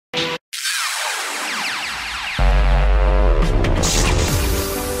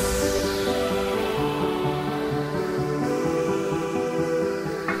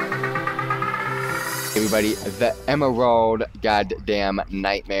everybody, the Emerald Goddamn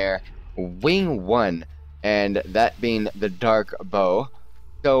Nightmare Wing 1, and that being the Dark Bow.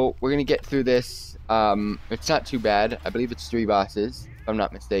 So we're gonna get through this. It's not too bad. I believe it's 3 bosses, if I'm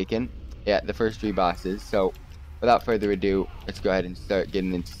not mistaken. Yeah, the first 3 bosses. So without further ado, let's go ahead and start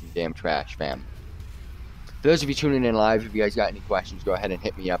getting into some damn trash, fam. For those of you tuning in live, if you guys got any questions, go ahead and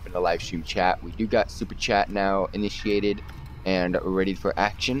hit me up in the live stream chat. We do got super chat now initiated and ready for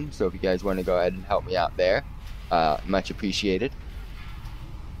action, so if you guys want to go ahead and help me out there, much appreciated.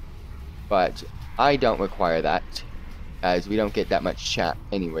 But I don't require that, as we don't get that much chat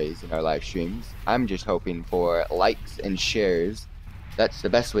anyways in our live streams. I'm just hoping for likes and shares. That's the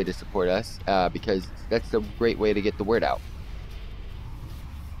best way to support us, because that's a great way to get the word out.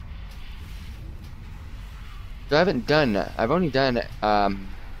 So I've only done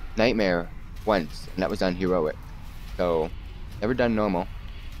Nightmare once, and that was on Heroic. So, never done normal.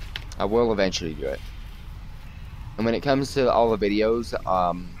 I will eventually do it. And when it comes to all the videos,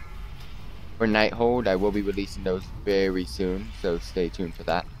 for Nighthold, I will be releasing those very soon, so stay tuned for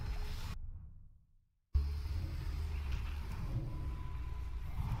that.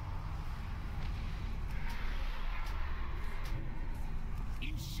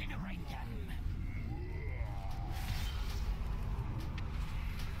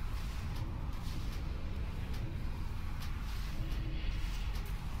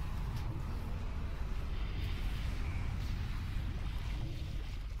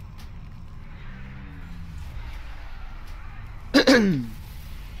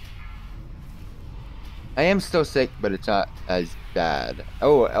 I am still sick, but it's not as bad.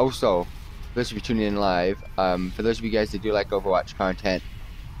 Oh, also, for those of you tuning in live, for those of you guys that do like Overwatch content,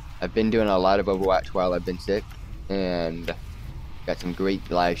 I've been doing a lot of Overwatch while I've been sick, and got some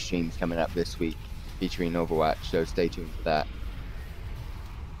great live streams coming up this week featuring Overwatch, so stay tuned for that.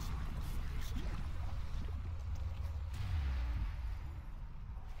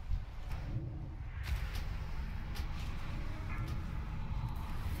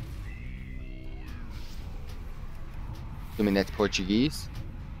 Assuming that's Portuguese.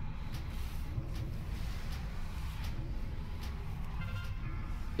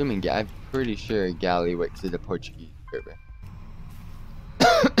 I'm pretty sure Gallywix is a Portuguese server.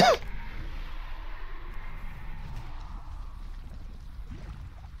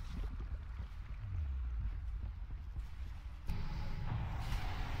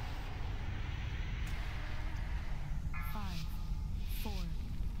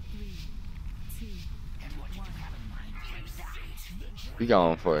 We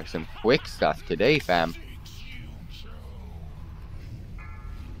going for some quick stuff today, fam.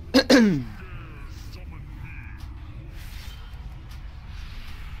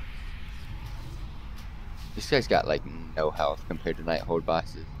 This guy's got like no health compared to Nighthold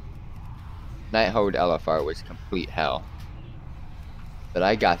bosses. Nighthold LFR was complete hell. But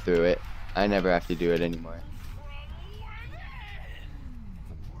I got through it. I never have to do it anymore.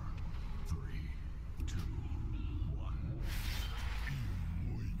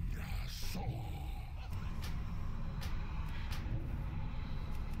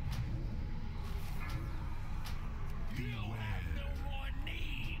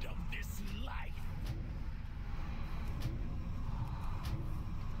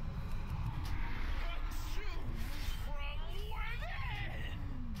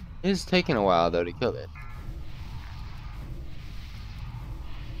 It's taking a while though to kill it.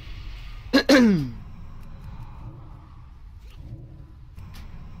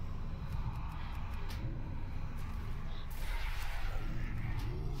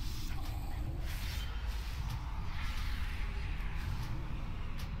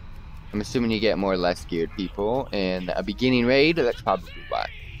 I'm assuming you get more less geared people in a beginning raid. That's probably why.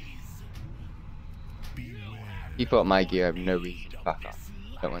 People at my gear have no reason to fuck off.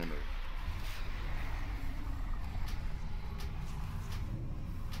 Don't want to move.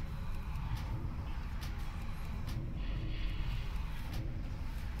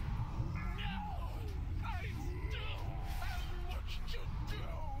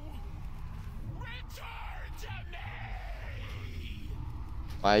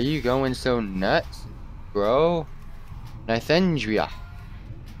 Why are you going so nuts, bro? Nithendria.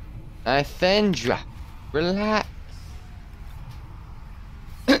 Relax.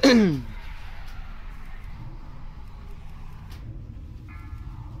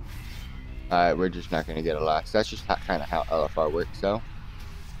 Alright, we're just not gonna get a loss. That's just kind of how LFR works, though.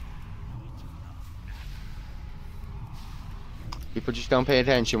 People just don't pay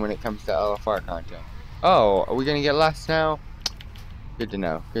attention when it comes to LFR content. Oh, are we gonna get lost now? Good to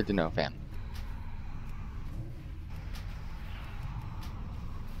know. Good to know, fam.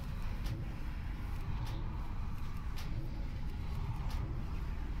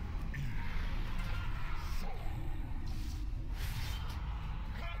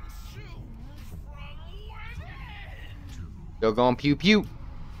 Still going pew pew.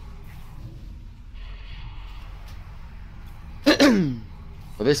 Well,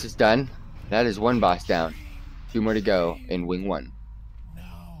 this is done. That is one boss down. 2 more to go in Wing 1.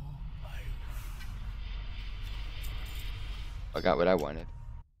 I got what I wanted.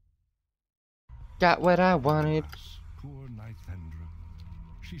 Got what I wanted. Poor Nithendra.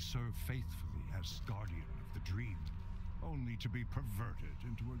 She served faithfully as guardian of the dream, only to be perverted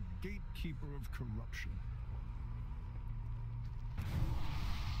into a gatekeeper of corruption.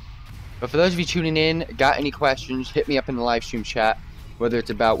 But for those of you tuning in, got any questions, hit me up in the live stream chat, whether it's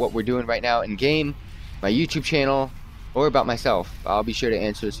about what we're doing right now in game, my YouTube channel, or about myself. I'll be sure to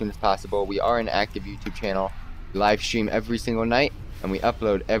answer as soon as possible. We are an active YouTube channel. We live stream every single night, and we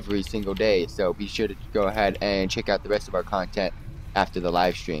upload every single day. So be sure to go ahead and check out the rest of our content after the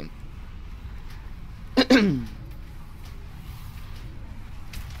live stream.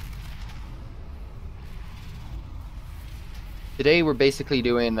 Today we're basically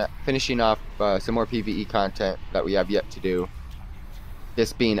finishing off some more PvE content that we have yet to do.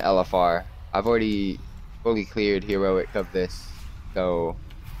 This being LFR. I've already fully cleared Heroic of this, so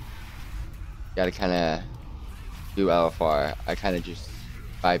gotta kind of do LFR. I kind of just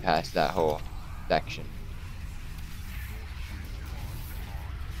bypassed that whole section.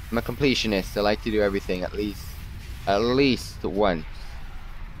 I'm a completionist. I like to do everything at least once.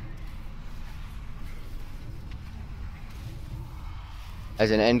 As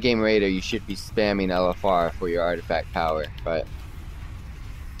an endgame raider, you should be spamming LFR for your artifact power, but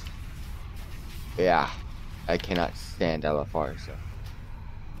yeah, I cannot stand LFR, so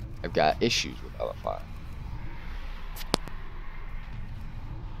I've got issues with LFR.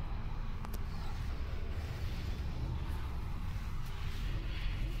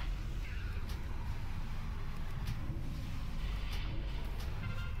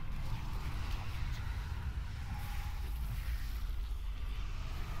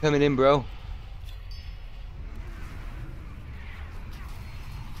 Coming in, bro.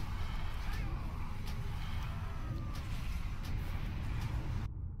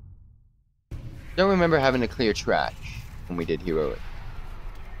 Don't remember having to clear trash when we did Heroic.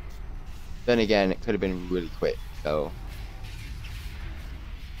 Then again, it could have been really quick, so.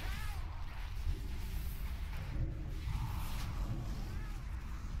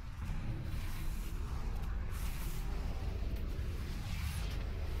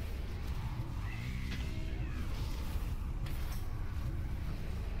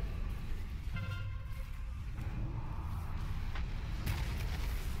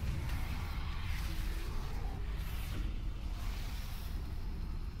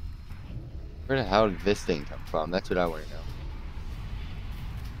 Where the hell did this thing come from? That's what I want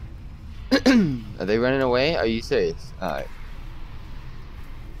to know. Are they running away? Are you serious? Alright.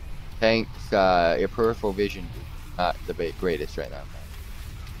 Thanks, your peripheral vision is not the greatest right now.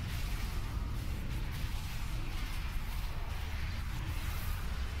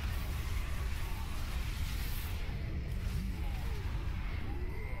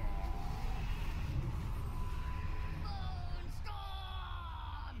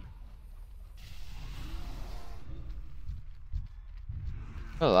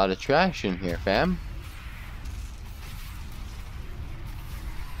 A lot of trash in here, fam.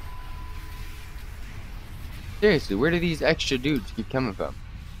 Seriously, where do these extra dudes keep coming from?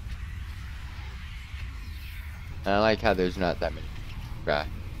 And I like how there's not that many trash.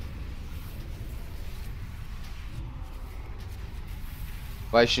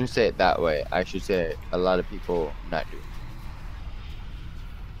 Well, I shouldn't say it that way. I should say a lot of people not doing it.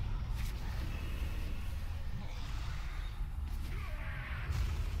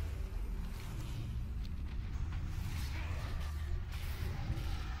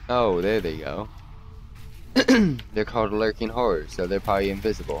 Oh, there they go. They're called lurking horrors, so they're probably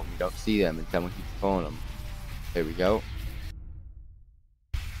invisible. You don't see them and someone keeps pulling them. There we go.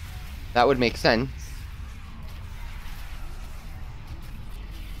 That would make sense.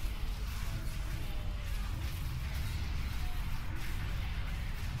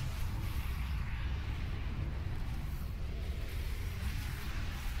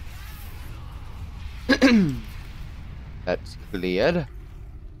 That's cleared.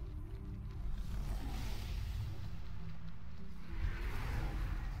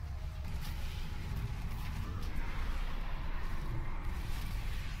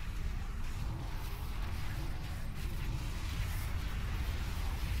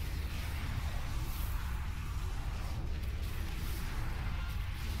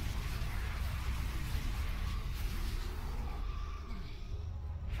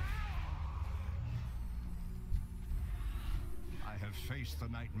 I have faced the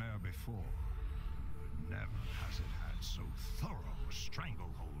nightmare before. Never has it had so thorough a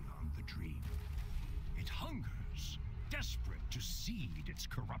stranglehold on the dream. It hungers, desperate to seed its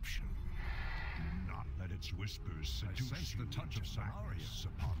corruption. Do not let its whispers seduce the touch of Solarius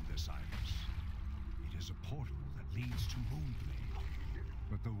upon this iris. It is a portal that leads to Moonblade,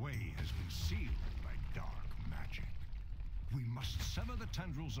 but the way has been sealed by dark magic. We must sever the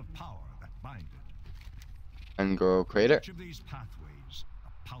tendrils of power that bind it. Ungoro Crater. Each of these pathways, a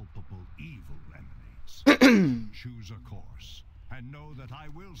palpable evil emanates. Choose a course, and know that I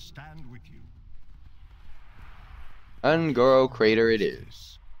will stand with you. Ungoro Crater it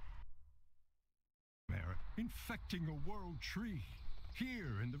is. Infecting a world tree,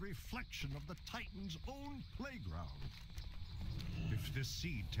 here in the reflection of the Titan's own playground. If this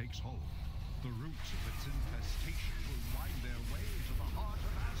seed takes hold, the roots of its infestation will wind their way into the heart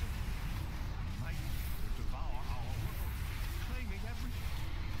of Azeroth. Nightmare will devour our world, claiming everything.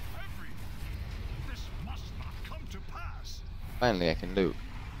 Everything! This must not come to pass! Finally I can loot.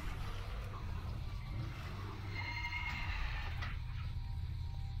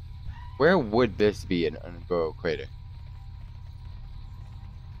 Where would this be in Ungoro Crater?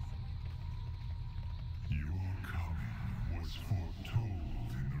 Your coming was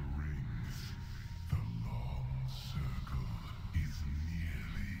foretold in the rings. The long circle is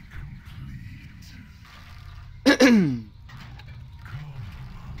nearly complete. Come,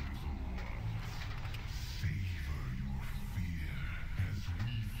 savor your fear as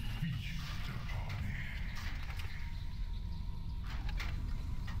we feast upon it.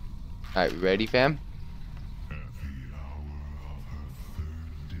 Alright, ready, fam? At the hour of her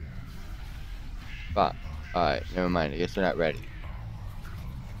third death, Fuck. Alright, never mind. I guess we're not ready.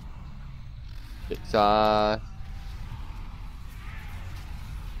 It's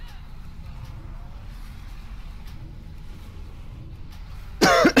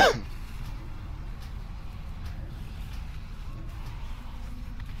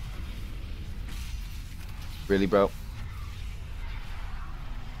really, bro?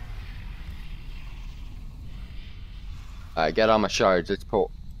 Alright, get all my shards. Let's pull.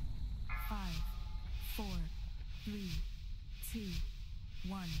 5, 4, 3, 2,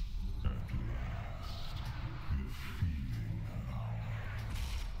 1.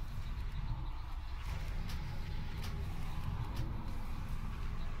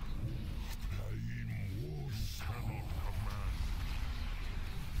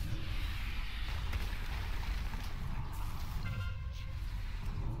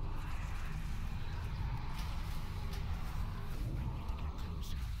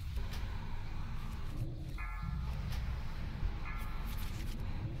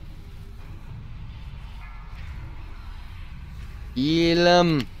 Heal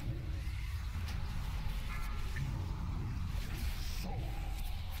 'em.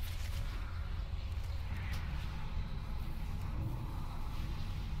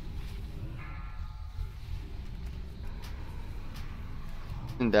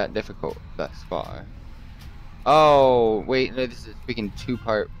 Isn't that difficult thus far? Oh, wait, no, this is a freaking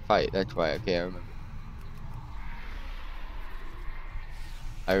two-part fight. That's why. Okay, I remember.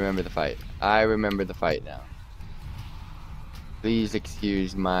 I remember the fight. I remember the fight now. Please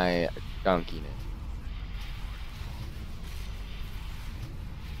excuse my donkiness.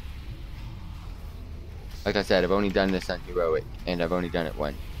 Like I said, I've only done this on Heroic, and I've only done it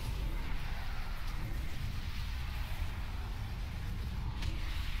once.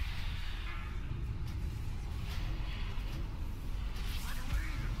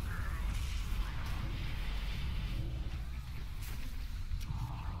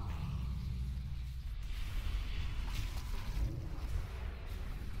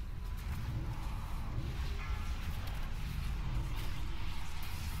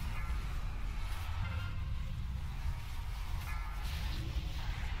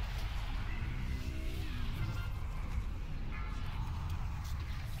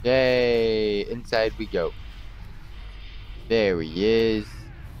 Yay! Inside we go. There he is.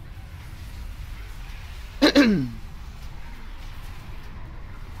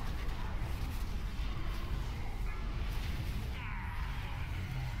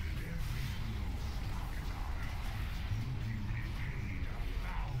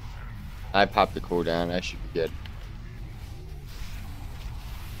 I popped the cooldown. I should be good.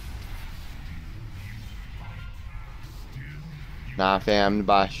 Nah, fam, the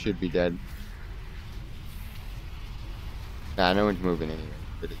boss should be dead. Nah, no one's moving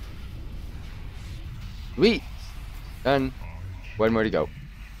anyway. Sweet! Done. One more to go.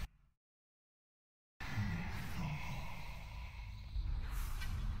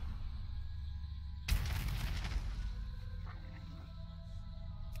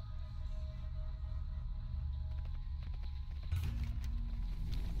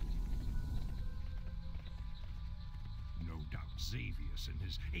 Xavius and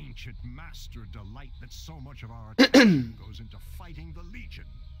his ancient master delight that so much of our attention goes into fighting the Legion.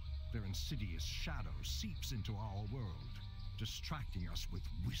 Their insidious shadow seeps into our world, distracting us with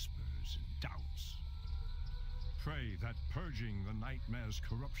whispers and doubts. Pray that purging the Nightmare's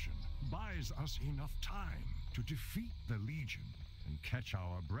corruption buys us enough time to defeat the Legion and catch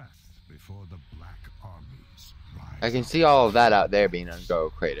our breath before the Black Armies rise. I can see all of that out there being on Go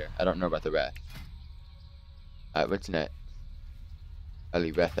Crater. I don't know about the rest. Alright, what's next?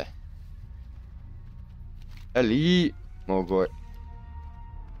 Ali Retha. Ali Mogort.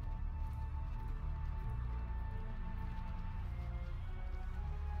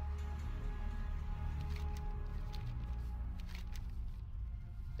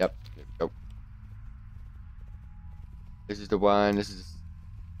 Yep, here we go. This is the one, this is...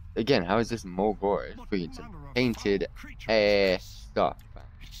 Again, how is this Mogor? It's freaking some painted ass stuff.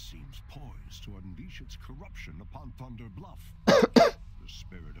 It seems poised to unleash its corruption upon Thunder Bluff. The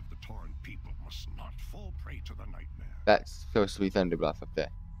spirit of the Torrent people must not fall prey to the Nightmare. That's supposed to be Thunderbluff up there.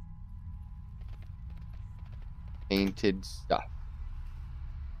 Painted stuff.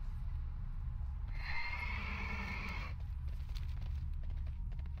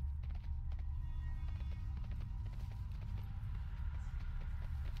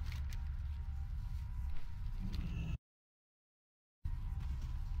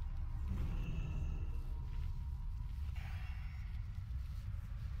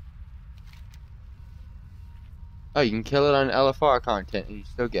 Oh, you can kill it on LFR content and you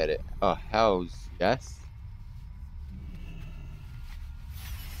still get it. Oh, hells yes.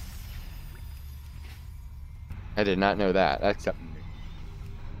 I did not know that. That's something new.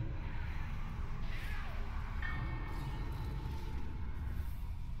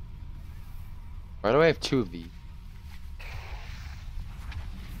 Why do I have two of these?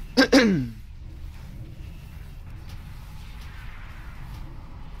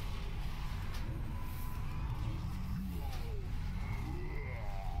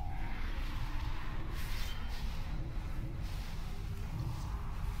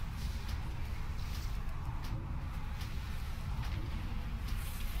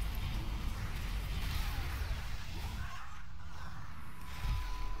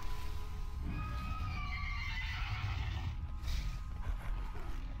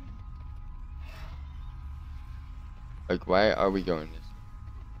 Like, why are we going this way?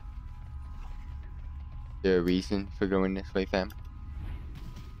 Is there a reason for going this way, fam?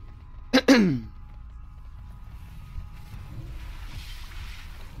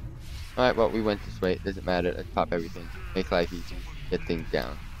 Alright, well, we went this way. It doesn't matter. Let's pop everything. Make life easy. Get things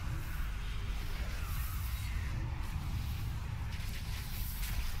down.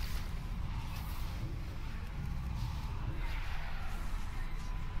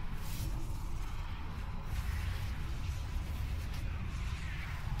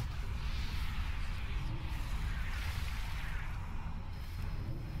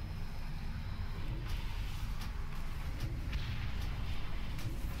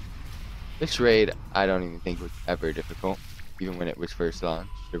 This raid, I don't even think was ever difficult, even when it was first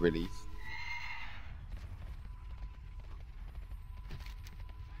launched or released.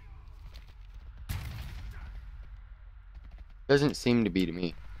 Doesn't seem to be to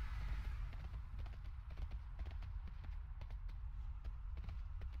me.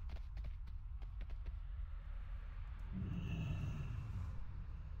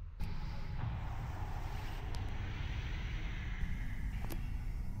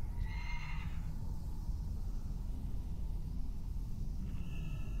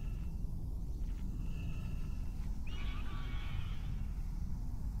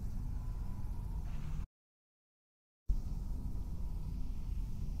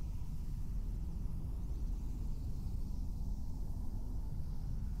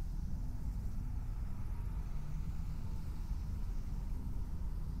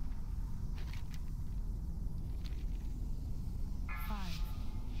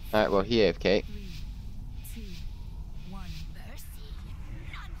 Alright, well, he AFK. 3, 2, 1.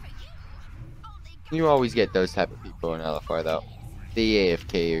 You always get those type of people in LFR, though. The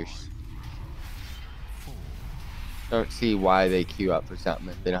AFKers. Don't see why they queue up for something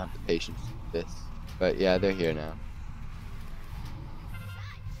if they don't have the patience for this. But yeah, they're here now.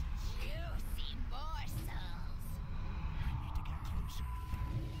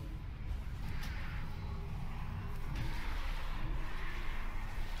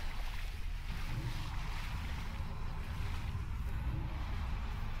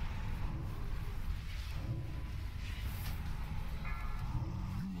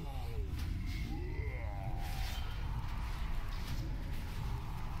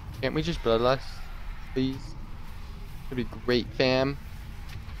 Can't we just bloodlust, please? Pretty great, fam.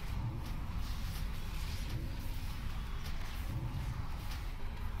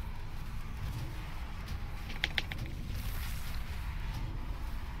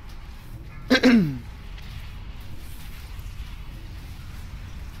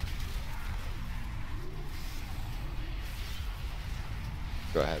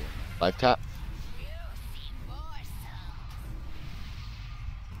 Go ahead. Live tap.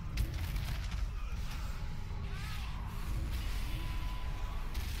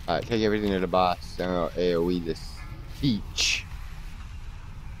 Alright, take everything to the boss. And I'll AoE this beach.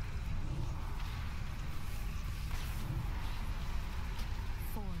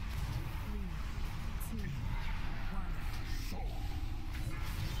 Four, three, two, one.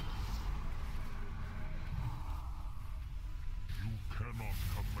 You cannot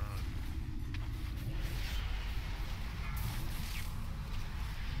command.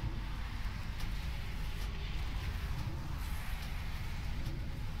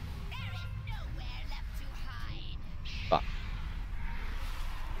 There is nowhere left to hide. Fuck.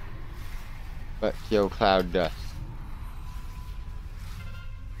 But kill cloud dust.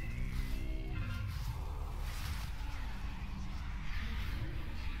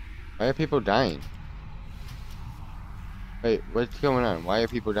 Why are people dying? Wait, what's going on? Why are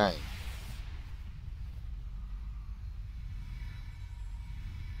people dying?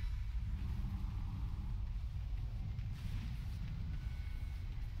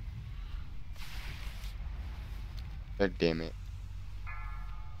 God damn it.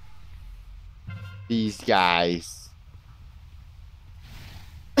 These guys.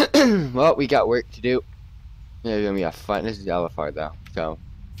 Well, we got work to do. Yeah, it's gonna be a fun. This is LFR though, so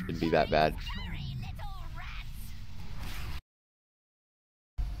shouldn't be that bad. Hurry, little rats.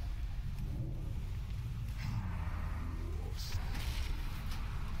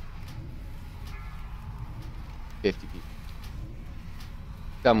 50 people.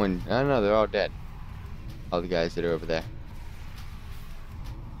 Someone, I don't know, they're all dead. All the guys that are over there.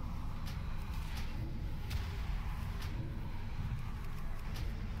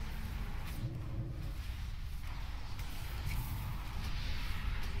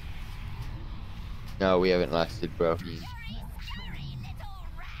 No, we haven't lasted, bro. Hurry, little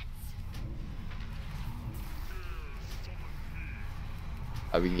rats.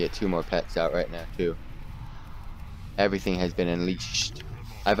 We can get 2 more pets out right now, too. Everything has been unleashed.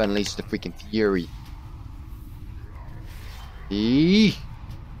 I've unleashed the freaking fury. Yeet!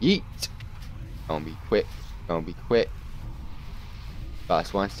 Gonna be quick. Gonna be quick.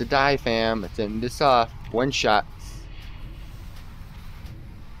 Boss wants to die, fam. Let's end this off. 1 shot.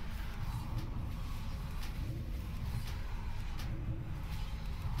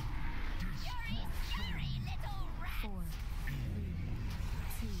 Hurry, little rats. 4, 3,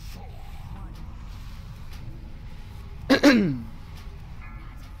 2, 1.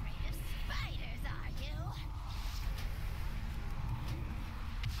 Afraid of spiders, are you?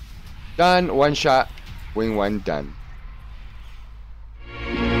 Done. 1 shot. Wing 1 done.